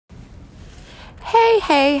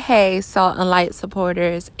Hey, Salt and Light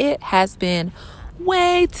supporters. It has been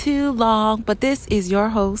way too long, but this is your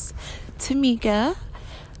host, Tamika,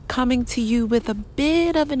 coming to you with a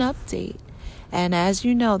bit of an update. And as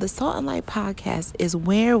you know, the Salt and Light podcast is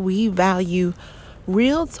where we value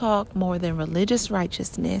real talk more than religious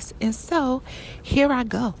righteousness. And so here I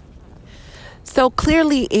go. So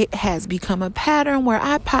clearly it has become a pattern where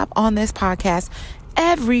I pop on this podcast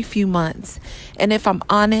every few months. And if I'm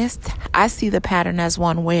honest, I see the pattern as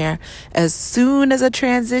one where as soon as a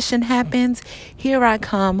transition happens, here I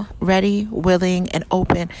come, ready, willing, and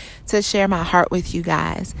open to share my heart with you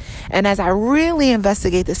guys. And as I really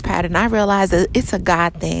investigate this pattern, I realize that it's a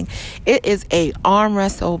God thing. It is a arm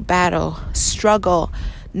wrestle, battle, struggle,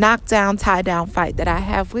 knockdown, tie down fight that I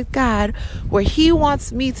have with God, where He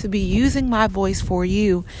wants me to be using my voice for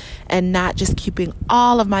you and not just keeping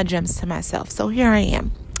all of my gems to myself. So here I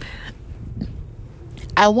am.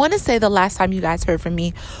 I want to say the last time you guys heard from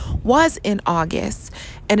me was in August.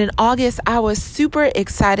 And in August, I was super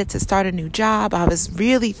excited to start a new job. I was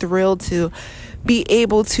really thrilled to be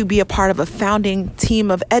able to be a part of a founding team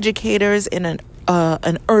of educators in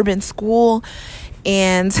an urban school.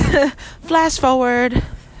 And flash forward,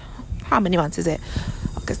 how many months is it?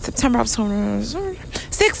 August, September, October,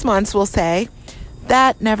 6 months, we'll say.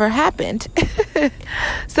 That never happened.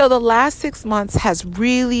 So the last 6 months has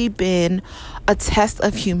really been a test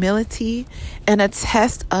of humility and a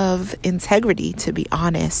test of integrity, to be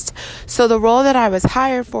honest. So the role that I was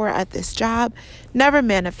hired for at this job never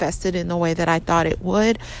manifested in the way that I thought it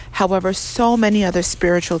would. However, so many other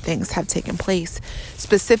spiritual things have taken place.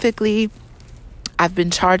 Specifically, I've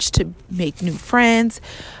been charged to make new friends,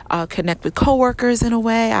 connect with coworkers in a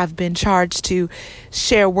way. I've been charged to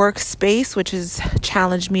share workspace, which has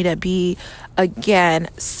challenged me to be, again,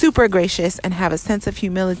 super gracious and have a sense of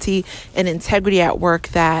humility and integrity at work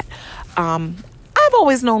that I've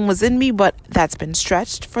always known was in me, but that's been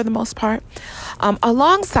stretched for the most part.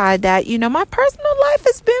 Alongside that, my personal life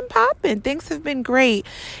has been popping. Things have been great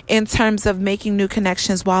in terms of making new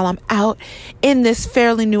connections while I'm out in this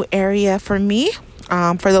fairly new area for me.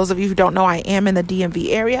 For those of you who don't know, I am in the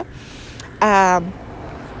DMV area.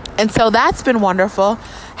 And so that's been wonderful.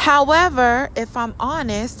 However, if I'm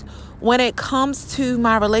honest, when it comes to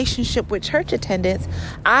my relationship with church attendance,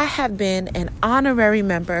 I have been an honorary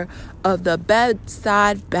member of the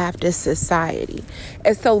Bedside Baptist Society.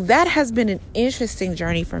 And so that has been an interesting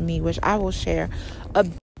journey for me, which I will share a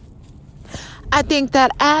bit. I think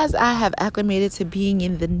that as I have acclimated to being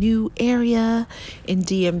in the new area in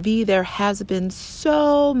DMV, there has been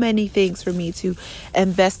so many things for me to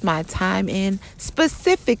invest my time in,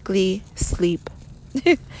 specifically sleep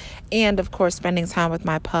and, of course, spending time with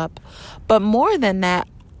my pup. But more than that,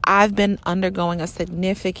 I've been undergoing a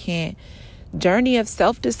significant journey of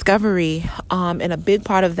self-discovery. And a big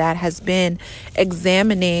part of that has been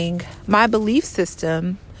examining my belief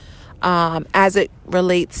system as it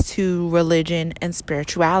relates to religion and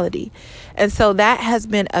spirituality. And so that has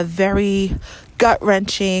been a very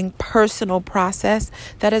gut-wrenching personal process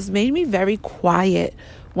that has made me very quiet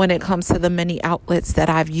when it comes to the many outlets that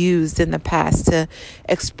I've used in the past to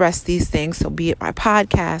express these things. So be it my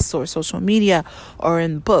podcasts or social media or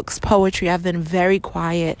in books, poetry, I've been very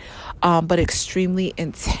quiet, but extremely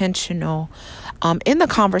intentional in the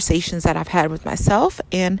conversations that I've had with myself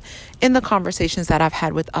and in the conversations that I've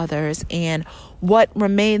had with others. And what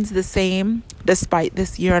remains the same despite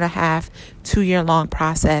this 1.5, 2-year long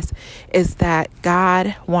process is that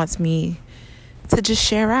God wants me to just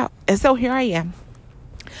share out. And so here I am.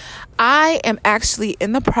 I am actually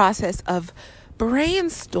in the process of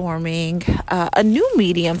brainstorming a new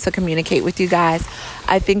medium to communicate with you guys.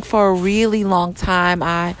 I think for a really long time,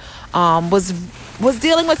 I was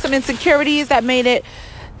dealing with some insecurities that made it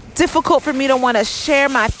difficult for me to want to share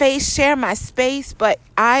my face, share my space. But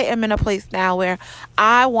I am in a place now where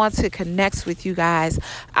I want to connect with you guys.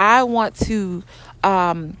 I want to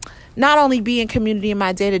not only be in community in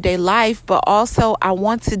my day-to-day life, but also I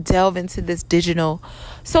want to delve into this digital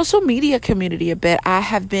social media community a bit. I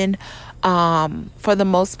have been, for the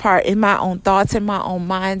most part, in my own thoughts, in my own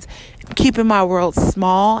minds, keeping my world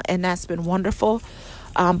small, and that's been wonderful.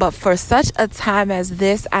 But for such a time as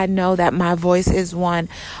this, I know that my voice is one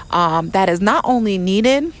that is not only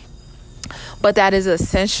needed, but that is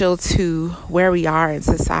essential to where we are in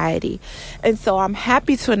society. And so I'm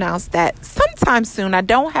happy to announce that sometime soon, I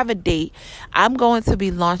don't have a date, I'm going to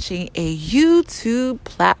be launching a YouTube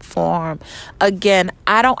platform. Again,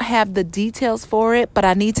 I don't have the details for it, but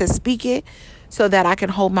I need to speak it so that I can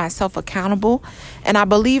hold myself accountable. And I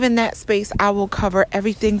believe in that space, I will cover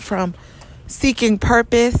everything from seeking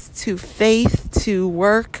purpose to faith to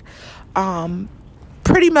work,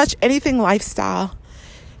 pretty much anything lifestyle,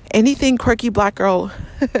 anything quirky Black girl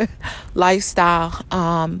lifestyle.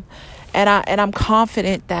 And I'm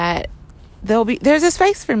confident that there's a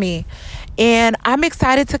space for me. And I'm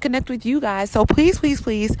excited to connect with you guys. So please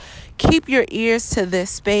keep your ears to this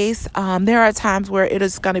space. There are times where it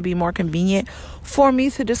is going to be more convenient for me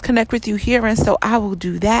to just connect with you here. And so I will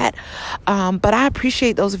do that. But I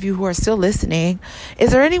appreciate those of you who are still listening.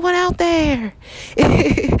 Is there anyone out there?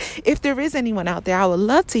 If there is anyone out there, I would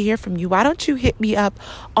love to hear from you. Why don't you hit me up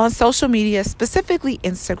on social media, specifically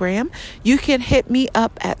Instagram? You can hit me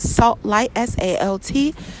up at Saltlyte,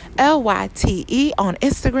 SALTLYTE on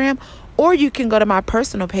Instagram. Or you can go to my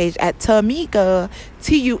personal page at Tuhmeekahl,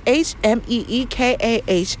 TUHMEEKAHL,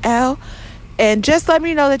 and just let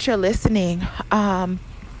me know that you're listening.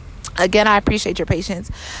 Again, I appreciate your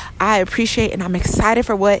patience. I appreciate and I'm excited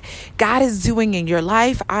for what God is doing in your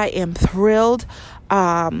life. I am thrilled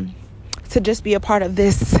to just be a part of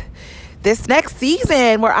this next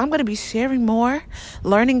season where I'm going to be sharing more,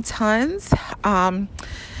 learning tons,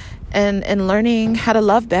 and learning how to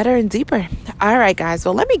love better and deeper. All right, guys.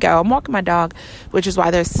 Well, let me go. I'm walking my dog, which is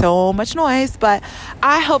why there's so much noise. But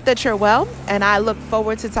I hope that you're well, and I look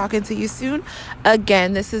forward to talking to you soon.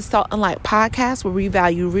 Again, this is Salt and Light Podcast, where we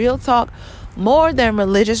value real talk more than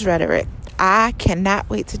religious rhetoric. I cannot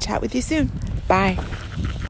wait to chat with you soon. Bye.